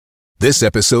This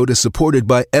episode is supported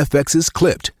by FX's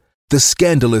Clipped, the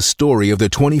scandalous story of the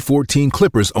 2014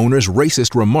 Clippers owner's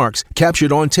racist remarks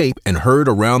captured on tape and heard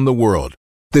around the world.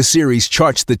 The series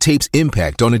charts the tape's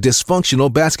impact on a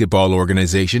dysfunctional basketball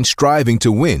organization striving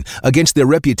to win against their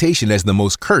reputation as the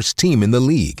most cursed team in the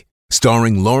league.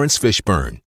 Starring Lawrence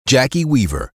Fishburne, Jackie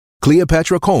Weaver,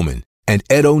 Cleopatra Coleman, and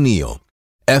Ed O'Neill.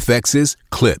 FX's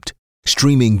Clipped,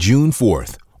 streaming June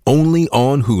 4th, only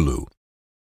on Hulu.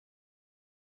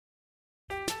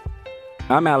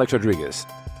 I'm Alex Rodriguez.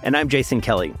 And I'm Jason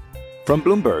Kelly. From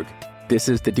Bloomberg, this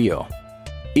is The Deal.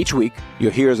 Each week,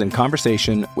 you'll hear us in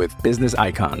conversation with business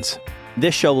icons.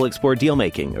 This show will explore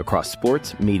deal-making across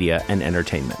sports, media, and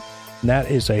entertainment. That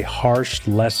is a harsh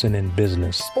lesson in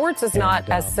business. Sports is not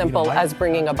as simple as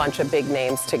bringing a bunch of big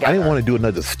names together. I didn't want to do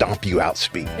another stomp you out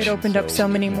speech. It opened up so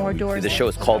many more doors. The show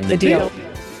is called The Deal.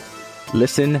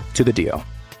 Listen to The Deal.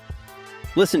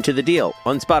 Listen to The Deal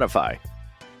on Spotify.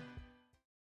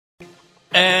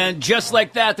 And just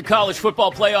like that, the college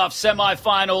football playoff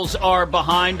semifinals are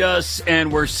behind us, and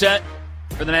we're set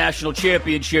for the national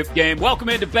championship game. Welcome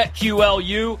into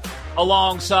BetQLU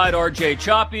alongside RJ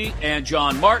Choppy and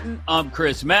John Martin. I'm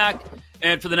Chris Mack,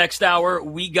 and for the next hour,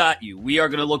 we got you. We are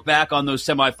going to look back on those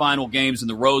semifinal games in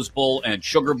the Rose Bowl and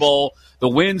Sugar Bowl, the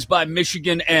wins by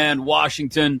Michigan and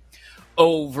Washington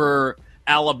over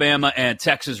Alabama and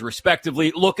Texas,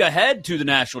 respectively. Look ahead to the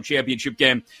national championship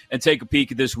game and take a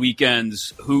peek at this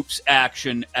weekend's hoops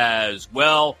action as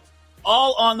well.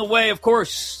 All on the way, of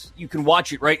course. You can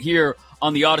watch it right here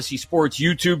on the Odyssey Sports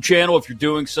YouTube channel if you're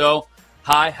doing so.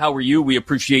 Hi, how are you? We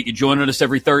appreciate you joining us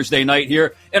every Thursday night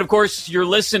here. And, of course, you're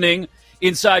listening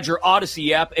inside your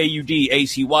Odyssey app,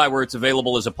 AUDACY, where it's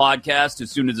available as a podcast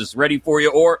as soon as it's ready for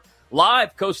you, or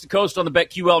live coast to coast on the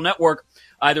BetQL network,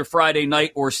 either Friday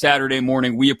night or Saturday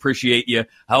morning. We appreciate you,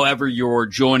 however you're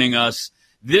joining us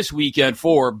this weekend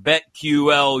for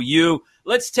BetQLU.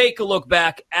 Let's take a look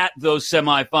back at those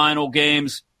semifinal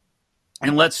games,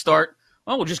 and let's start,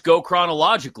 well, we'll just go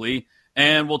chronologically,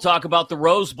 and we'll talk about the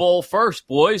Rose Bowl first,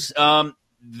 boys.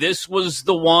 This was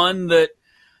the one that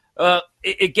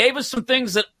it gave us some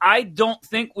things that I don't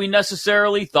think we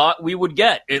necessarily thought we would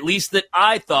get, at least that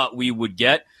I thought we would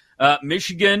get.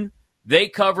 Michigan, they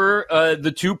cover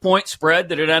the 2-point spread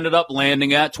that it ended up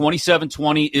landing at.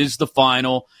 27-20 is the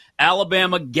final.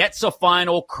 Alabama gets a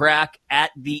final crack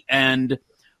at the end,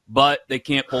 but they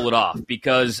can't pull it off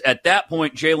because at that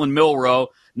point, Jalen Milroe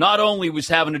not only was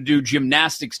having to do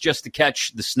gymnastics just to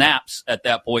catch the snaps at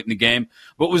that point in the game,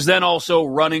 but was then also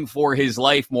running for his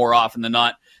life more often than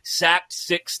not. Sacked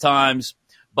 6 times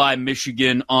by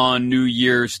Michigan on New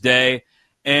Year's Day.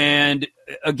 And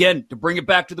again, to bring it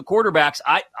back to the quarterbacks,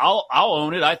 I'll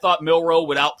own it. I thought Milroe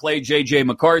would outplay J.J.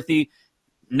 McCarthy.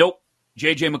 Nope.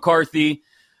 J.J. McCarthy,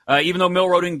 even though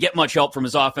Milroe didn't get much help from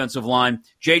his offensive line,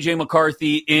 J.J.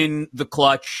 McCarthy in the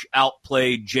clutch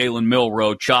outplayed Jalen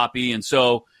Milroe, Choppy. And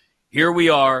so here we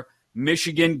are.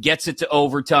 Michigan gets it to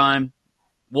overtime.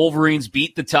 Wolverines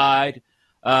beat the Tide.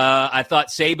 I thought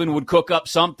Saban would cook up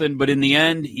something, but in the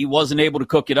end, he wasn't able to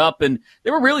cook it up. And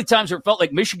there were really times where it felt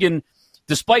like Michigan,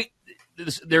 despite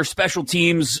their special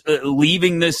teams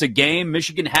leaving this a game,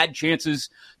 Michigan had chances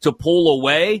to pull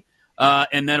away.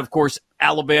 And then, of course,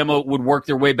 Alabama would work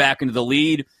their way back into the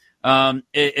lead. I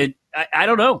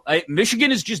don't know.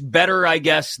 Michigan is just better, I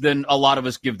guess, than a lot of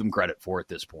us give them credit for at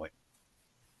this point.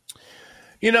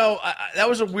 You know, that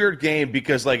was a weird game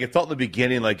because, like, it felt in the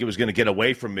beginning like it was going to get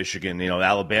away from Michigan. You know,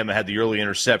 Alabama had the early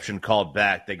interception called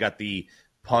back. They got the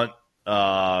punt,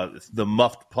 the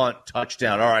muffed punt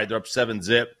touchdown. All right, they're up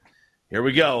 7-0. Here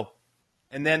we go.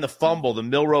 And then the fumble, the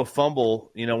Milroe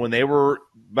fumble, you know, when they were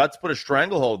about to put a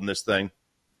stranglehold in this thing.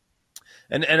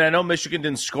 And I know Michigan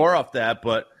didn't score off that,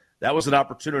 but that was an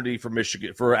opportunity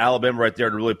for Alabama right there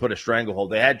to really put a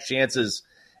stranglehold. They had chances,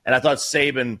 and I thought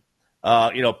Saban,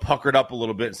 puckered up a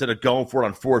little bit instead of going for it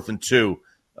on 4th and 2,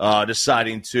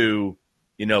 deciding to,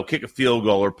 kick a field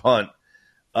goal or punt.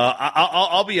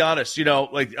 I'll be honest,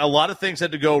 like a lot of things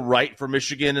had to go right for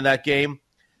Michigan in that game.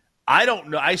 I don't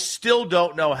know. I still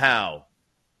don't know how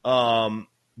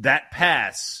that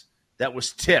pass that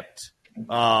was tipped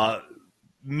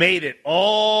made it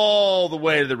all the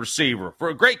way to the receiver for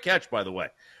a great catch, by the way.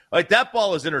 Like that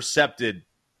ball is intercepted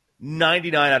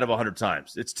 99 out of 100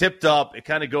 times. It's tipped up. It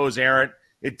kind of goes errant.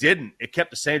 It didn't. It kept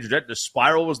the same trajectory. The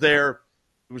spiral was there.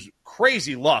 It was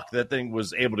crazy luck that thing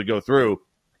was able to go through.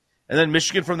 And then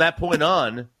Michigan from that point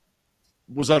on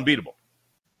was unbeatable.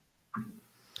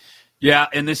 Yeah,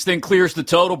 and this thing clears the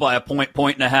total by a point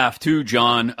and a half too,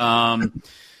 John.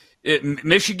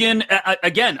 Michigan,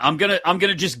 again, I'm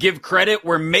gonna just give credit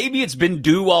where maybe it's been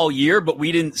due all year, but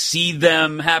we didn't see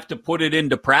them have to put it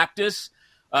into practice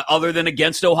other than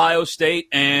against Ohio State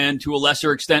and to a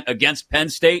lesser extent against Penn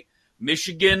State.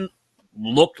 Michigan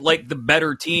looked like the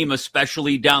better team,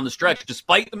 especially down the stretch.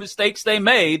 Despite the mistakes they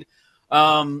made,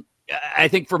 I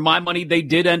think for my money, they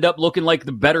did end up looking like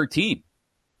the better team.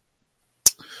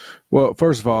 Well,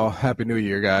 first of all, Happy New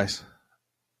Year, guys.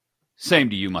 Same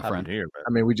to you, my friend. Here,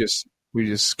 I mean, we just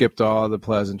skipped all the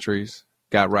pleasantries,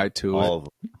 got right to all it. of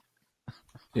them.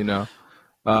 You know.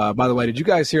 By the way, did you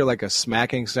guys hear like a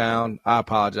smacking sound? I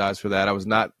apologize for that. I was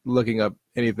not looking up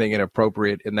anything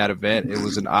inappropriate in that event. It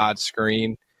was an odd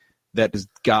screen that is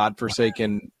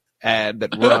godforsaken ad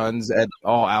that runs at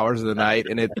all hours of the night,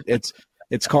 and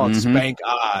it's called Spank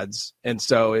Odds, and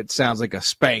so it sounds like a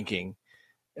spanking.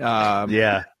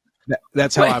 Yeah,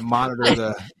 that's how I monitor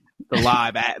the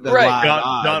live ad. The Right. live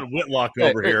odds. Don Whitlock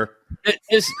over here.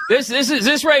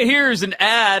 This right here is an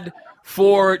ad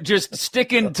for just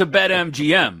sticking to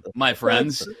BetMGM, my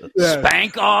friends. Yeah.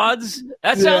 Spank odds?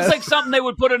 That sounds like something they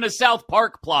would put in a South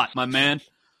Park plot, my man.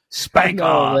 Spank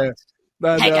odds.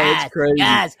 Man. Hey, it's crazy.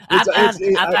 guys,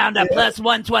 I found a plus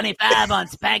 125 on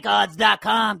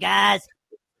spankodds.com, guys.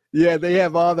 Yeah, they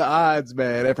have all the odds,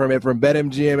 man, from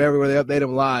BetMGM everywhere. They update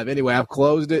them live. Anyway, I've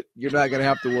closed it. You're not going to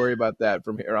have to worry about that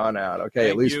from here on out, okay,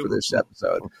 Thank at least you. for this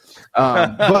episode.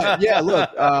 But, yeah,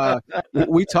 look,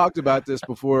 we talked about this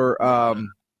before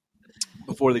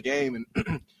the game, and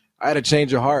I had a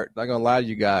change of heart. Not going to lie to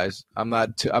you guys. I'm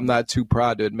not too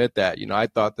proud to admit that. You know, I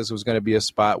thought this was going to be a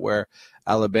spot where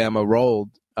Alabama rolled.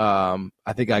 I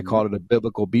think I called it a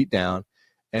biblical beatdown.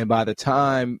 And by the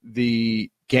time the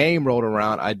game rolled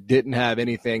around, I didn't have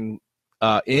anything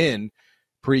in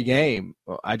pre-game.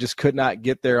 I just could not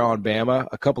get there on Bama.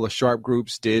 A couple of sharp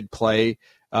groups did play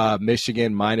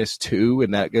Michigan -2,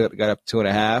 and that got up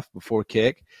 2.5 before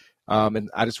kick. And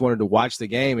I just wanted to watch the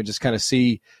game and just kind of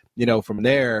see, you know, from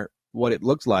there what it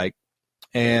looked like.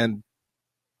 And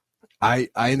I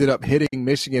ended up hitting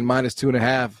Michigan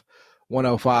 -2.5,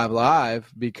 105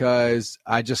 live because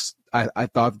I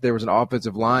thought that there was an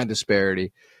offensive line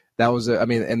disparity. That was,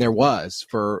 and there was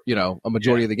for, you know, a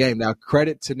majority of the game. Now,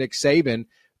 credit to Nick Saban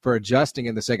for adjusting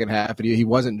in the second half. And he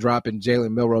wasn't dropping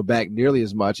Jalen Milroe back nearly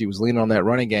as much. He was leaning on that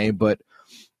running game. But,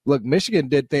 look, Michigan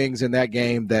did things in that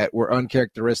game that were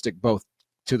uncharacteristic both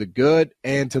to the good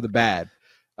and to the bad.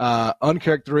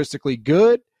 Uncharacteristically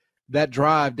good, that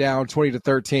drive down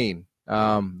 20-13.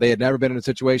 They had never been in a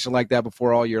situation like that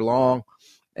before all year long,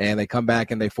 and they come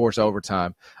back and they force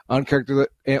overtime.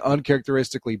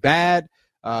 Uncharacteristically bad,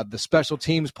 the special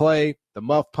teams play, the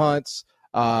muff punts,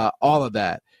 all of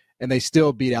that, and they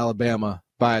still beat Alabama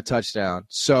by a touchdown.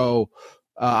 So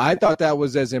I thought that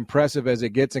was as impressive as it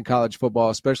gets in college football,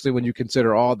 especially when you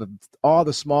consider all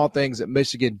the small things that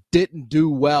Michigan didn't do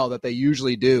well that they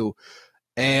usually do.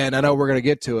 And I know we're going to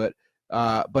get to it,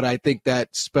 but I think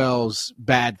that spells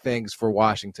bad things for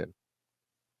Washington.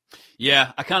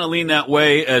 Yeah, I kind of lean that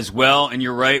way as well, and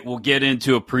you're right. We'll get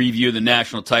into a preview of the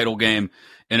national title game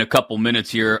in a couple minutes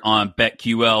here on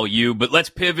BetQLU, but let's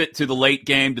pivot to the late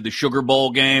game, to the Sugar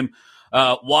Bowl game.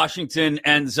 Washington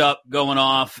ends up going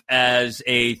off as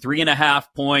a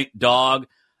 3.5-point dog.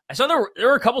 I saw there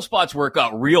were a couple spots where it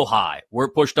got real high, where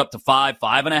it pushed up to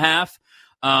 5.5.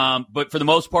 But for the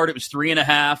most part, it was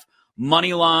 3.5.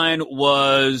 Money line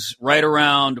was right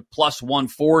around plus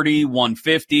 140,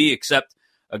 150, except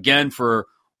again for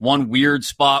one weird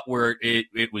spot where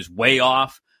it was way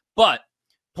off. But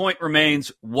point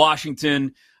remains,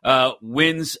 Washington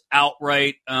wins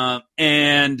outright,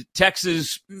 and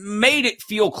Texas made it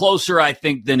feel closer, I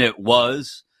think, than it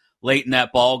was late in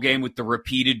that ball game with the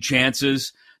repeated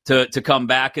chances to come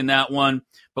back in that one.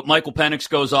 But Michael Penix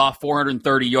goes off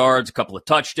 430 yards, a couple of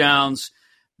touchdowns.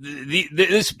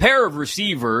 This pair of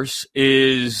receivers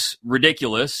is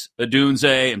ridiculous,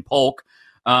 Odunze and Polk.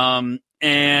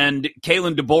 And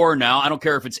Kalen DeBoer now, I don't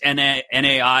care if it's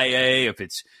NAIA, if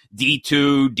it's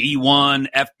D2, D1,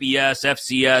 FBS,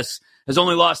 FCS, has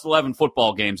only lost 11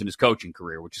 football games in his coaching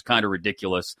career, which is kind of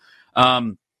ridiculous.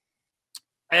 I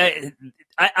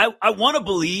want to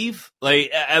believe,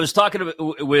 like I was talking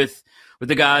with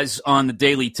the guys on the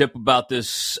Daily Tip about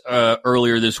this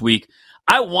earlier this week.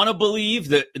 I want to believe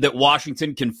that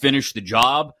Washington can finish the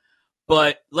job.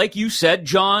 But like you said,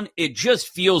 John, it just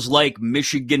feels like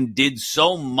Michigan did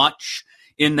so much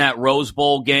in that Rose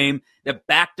Bowl game that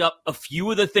backed up a few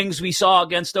of the things we saw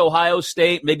against Ohio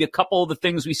State, maybe a couple of the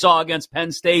things we saw against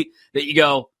Penn State, that you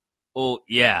go, oh,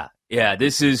 yeah,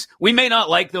 this is – we may not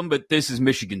like them, but this is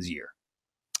Michigan's year.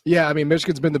 Yeah, I mean,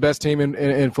 Michigan's been the best team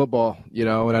in football,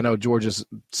 and I know Georgia's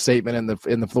statement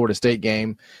in the Florida State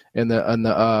game what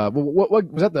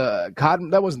was that, the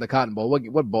Cotton? That wasn't the Cotton Bowl.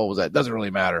 What bowl was that? Doesn't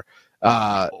really matter.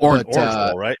 Orange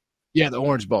Bowl, right? Yeah, the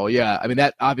Orange Bowl. Yeah, I mean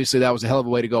that was a hell of a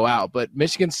way to go out. But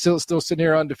Michigan's still sitting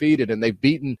here undefeated, and they've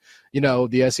beaten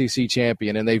the SEC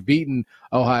champion, and they've beaten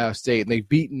Ohio State, and they've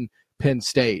beaten Penn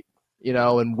State.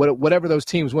 And whatever those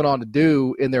teams went on to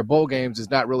do in their bowl games is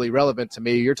not really relevant to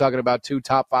me. You're talking about 2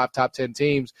 top 5, top 10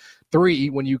 teams, 3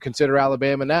 when you consider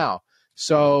Alabama now.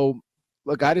 So,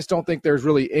 look, I just don't think there's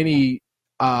really any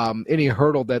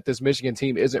hurdle that this Michigan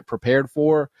team isn't prepared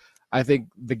for. I think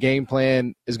the game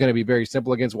plan is going to be very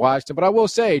simple against Washington. But I will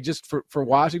say, just for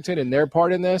Washington and their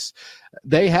part in this,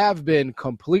 they have been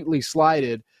completely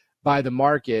slighted by the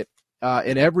market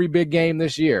in every big game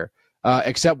this year.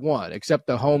 Except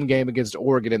the home game against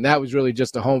Oregon. And that was really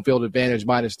just a home field advantage,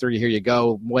 -3. Here you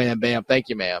go. Wham, bam. Thank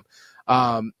you, ma'am.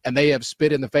 And they have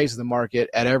spit in the face of the market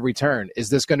at every turn. Is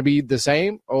this going to be the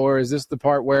same, or is this the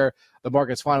part where the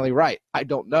market's finally right? I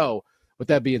don't know. With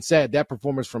that being said, that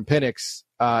performance from Penix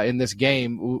in this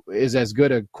game is as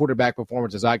good a quarterback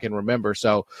performance as I can remember.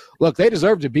 So, look, they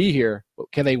deserve to be here.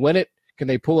 Can they win it? Can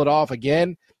they pull it off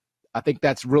again? I think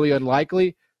that's really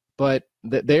unlikely. But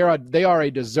they are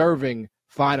a deserving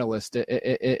finalist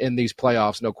in these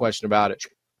playoffs, no question about it.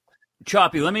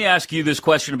 Choppy, let me ask you this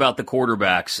question about the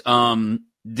quarterbacks.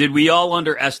 Did we all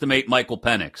underestimate Michael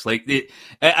Penix?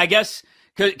 I guess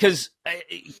because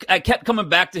I kept coming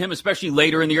back to him, especially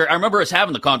later in the year. I remember us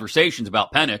having the conversations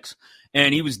about Penix,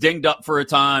 and he was dinged up for a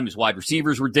time. His wide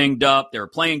receivers were dinged up. They were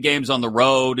playing games on the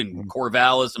road in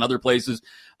Corvallis and other places.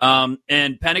 And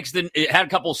Penix had a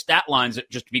couple of stat lines that,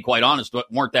 just to be quite honest,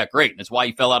 weren't that great. And that's why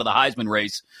he fell out of the Heisman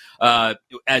race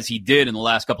as he did in the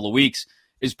last couple of weeks.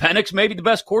 Is Penix maybe the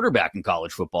best quarterback in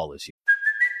college football this year?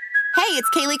 Hey, it's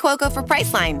Kaylee Cuoco for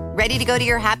Priceline. Ready to go to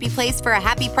your happy place for a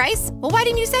happy price? Well, why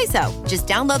didn't you say so? Just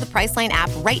download the Priceline app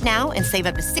right now and save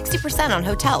up to 60% on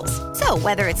hotels. So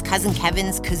whether it's Cousin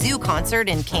Kevin's Kazoo Concert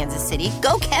in Kansas City,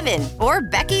 go Kevin, or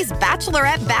Becky's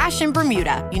Bachelorette Bash in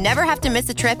Bermuda, you never have to miss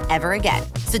a trip ever again.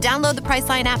 So download the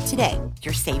Priceline app today.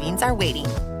 Your savings are waiting.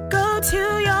 Go to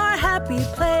your happy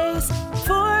place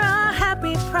for a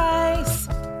happy price.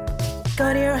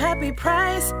 Go to your happy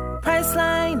price,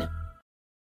 Priceline.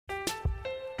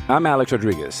 I'm Alex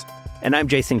Rodriguez. And I'm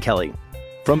Jason Kelly.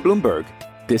 From Bloomberg,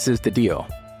 this is The Deal.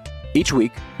 Each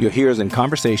week, you'll hear us in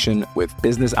conversation with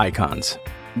business icons.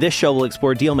 This show will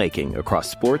explore deal-making across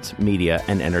sports, media,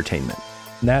 and entertainment.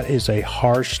 And that is a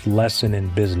harsh lesson in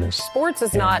business. Sports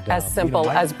is not as simple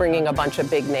as bringing a bunch of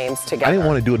big names together. I didn't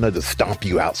want to do another stomp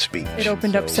you out speech. It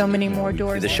opened up so many more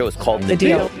doors. The show is called The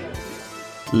Deal.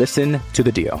 Listen to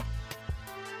The Deal.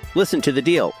 Listen to The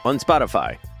Deal on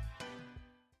Spotify.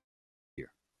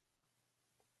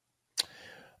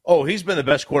 Oh, he's been the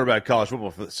best quarterback in college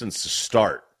football since the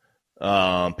start.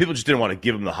 People just didn't want to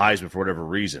give him the Heisman for whatever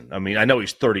reason. I mean, I know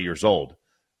he's 30 years old,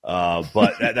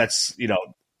 but that's,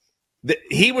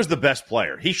 he was the best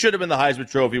player. He should have been the Heisman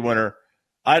Trophy winner.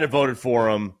 I'd have voted for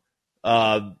him.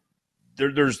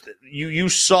 You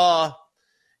saw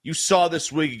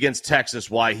this week against Texas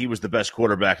why he was the best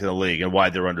quarterback in the league and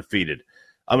why they're undefeated.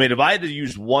 I mean, if I had to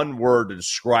use one word to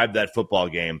describe that football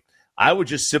game, I would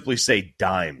just simply say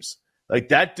dimes. Like,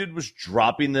 that dude was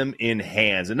dropping them in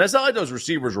hands. And that's not like those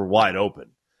receivers were wide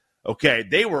open. Okay,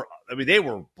 they were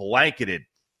blanketed.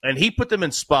 And he put them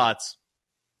in spots.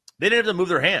 They didn't have to move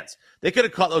their hands. They could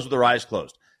have caught those with their eyes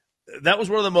closed. That was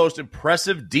one of the most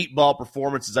impressive deep ball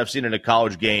performances I've seen in a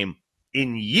college game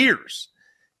in years.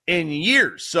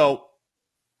 So,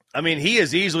 I mean, he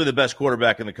is easily the best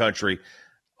quarterback in the country.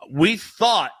 We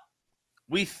thought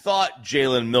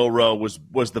Jalen Milroe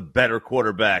was the better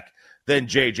quarterback than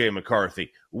J.J.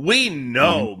 McCarthy. We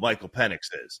know Michael Penix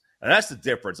is. And that's the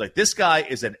difference. Like, this guy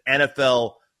is an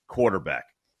NFL quarterback.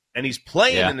 And he's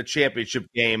playing in the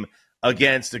championship game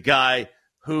against a guy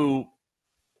who,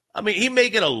 I mean, he may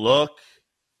get a look.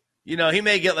 He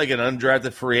may get like an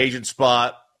undrafted free agent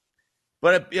spot.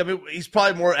 But, I mean, he's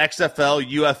probably more XFL,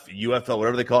 UFL,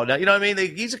 whatever they call it now. You know what I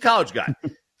mean? He's a college guy.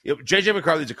 J.J.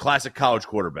 McCarthy's a classic college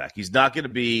quarterback. He's not going to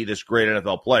be this great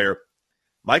NFL player.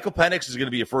 Michael Penix is going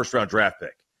to be a first-round draft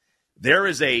pick. There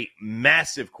is a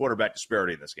massive quarterback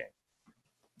disparity in this game.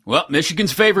 Well,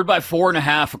 Michigan's favored by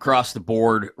 4.5 across the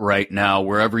board right now,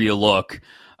 wherever you look.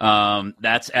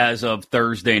 That's as of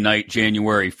Thursday night,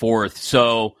 January 4th.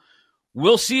 So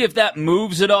we'll see if that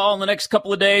moves at all in the next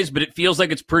couple of days, but it feels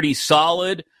like it's pretty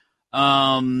solid.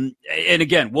 And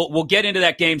again, we'll get into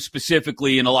that game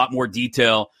specifically in a lot more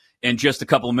detail in just a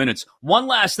couple of minutes. One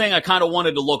last thing I kind of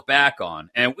wanted to look back on,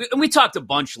 and we talked a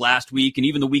bunch last week and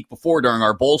even the week before during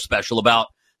our bowl special about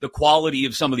the quality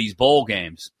of some of these bowl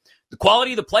games. The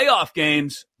quality of the playoff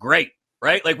games, great,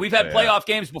 right? Like we've had playoff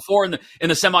games before in the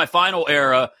semifinal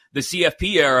era, the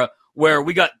CFP era, where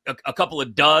we got a couple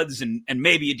of duds and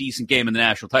maybe a decent game in the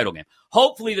national title game.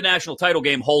 Hopefully the national title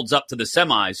game holds up to the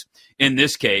semis in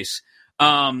this case.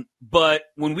 But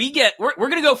when we're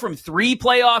going to go from 3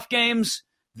 playoff games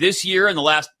this year in the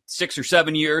last 6 or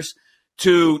 7 years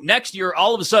to next year,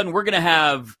 all of a sudden we're going to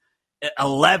have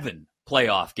 11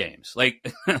 playoff games. Like,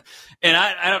 and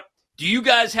I don't, do you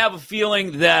guys have a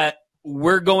feeling that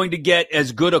we're going to get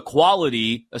as good a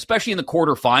quality, especially in the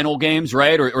quarterfinal games,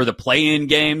 right? Or the play-in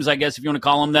games, I guess, if you want to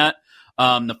call them that,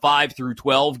 the 5 through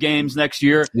 12 games next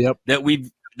year that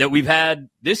we've had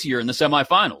this year in the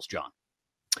semifinals, John.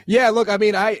 Yeah, look, I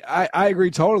mean, I agree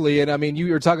totally. And I mean,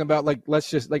 you were talking about let's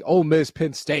just Ole Miss,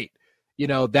 Penn State,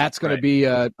 that's going to be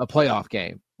a playoff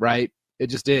game, right? It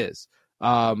just is.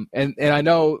 And I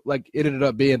know it ended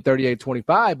up being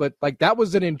 38-25, but that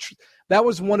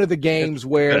was one of the games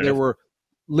where there were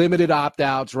limited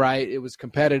opt-outs, right? It was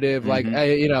competitive.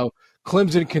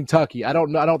 Clemson, Kentucky. I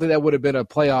don't think that would have been a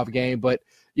playoff game, but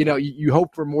you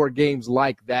hope for more games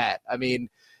like that. I mean,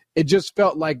 it just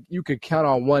felt like you could count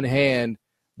on one hand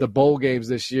the bowl games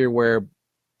this year where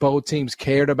both teams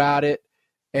cared about it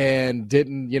and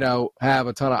didn't, have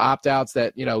a ton of opt-outs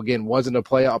that, again, wasn't a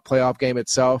playoff game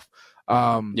itself.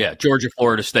 Georgia,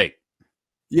 Florida State.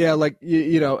 Yeah,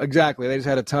 exactly. They just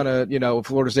had a ton of,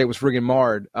 Florida State was friggin'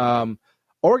 marred.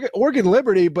 Oregon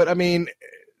Liberty, but I mean,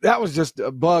 that was just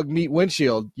a bug meet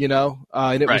windshield,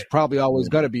 and it was probably always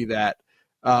going to be that.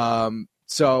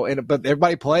 But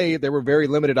everybody played. There were very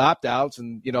limited opt-outs,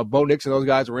 and, Bo Nix and those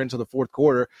guys were into the fourth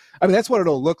quarter. I mean, that's what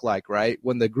it'll look like, right?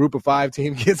 When the group of 5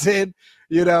 team gets in,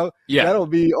 that'll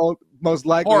be most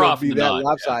likely it'll be that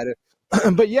lopsided.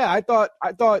 Yeah. But yeah, I thought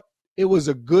it was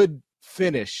a good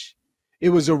finish. It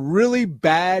was a really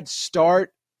bad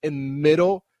start and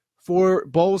middle for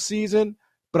bowl season,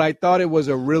 but I thought it was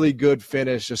a really good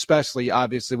finish, especially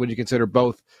obviously when you consider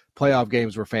both playoff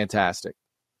games were fantastic.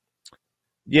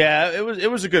 Yeah,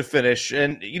 it was a good finish.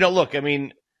 And, look, I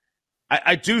mean,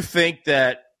 I do think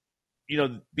that,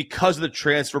 because of the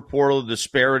transfer portal, the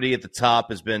disparity at the top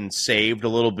has been saved a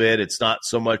little bit. It's not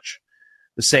so much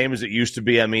the same as it used to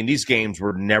be. I mean, these games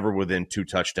were never within 2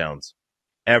 touchdowns,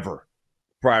 ever,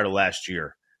 prior to last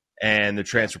year. And the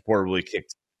transfer portal really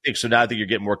kicked. So now I think you're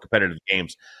getting more competitive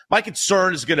games. My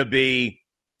concern is going to be,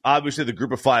 obviously, the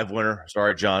group of 5 winner.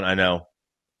 Sorry, John, I know.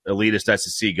 Elitist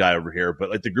SEC guy over here,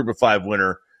 but the group of 5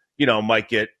 winner, might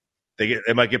get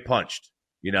punched,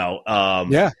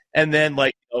 And then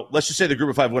let's just say the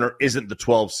group of 5 winner isn't the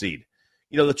 12 seed,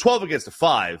 the 12 against the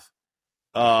 5,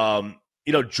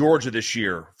 Georgia this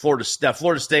year, Florida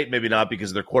State, maybe not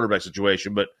because of their quarterback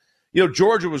situation, but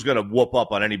Georgia was going to whoop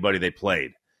up on anybody they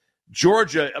played.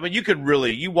 Georgia, I mean,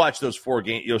 you watch those 2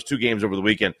 games over the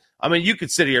weekend. I mean, you could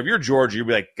sit here, if you're Georgia, you'd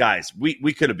be like, guys, we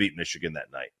could have beat Michigan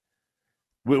that night.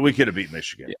 We could have beat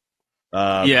Michigan. You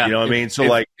know what I mean?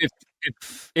 So,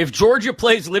 if Georgia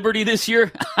plays Liberty this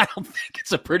year, I don't think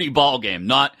it's a pretty ball game.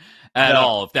 Not at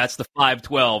all, if that's the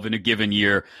 5-12 in a given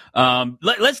year.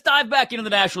 Let's dive back into the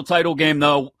national title game,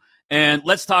 though, and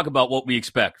let's talk about what we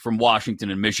expect from Washington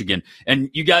and Michigan.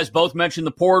 And you guys both mentioned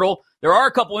the portal. There are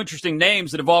a couple interesting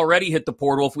names that have already hit the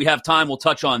portal. If we have time, we'll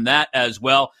touch on that as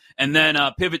well. And then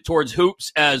pivot towards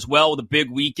hoops as well with a big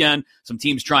weekend. Some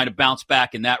teams trying to bounce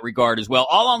back in that regard as well.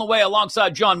 All on the way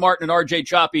alongside John Martin and RJ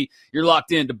Choppy. You're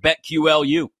locked in to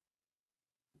BetQLU.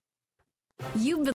 You've been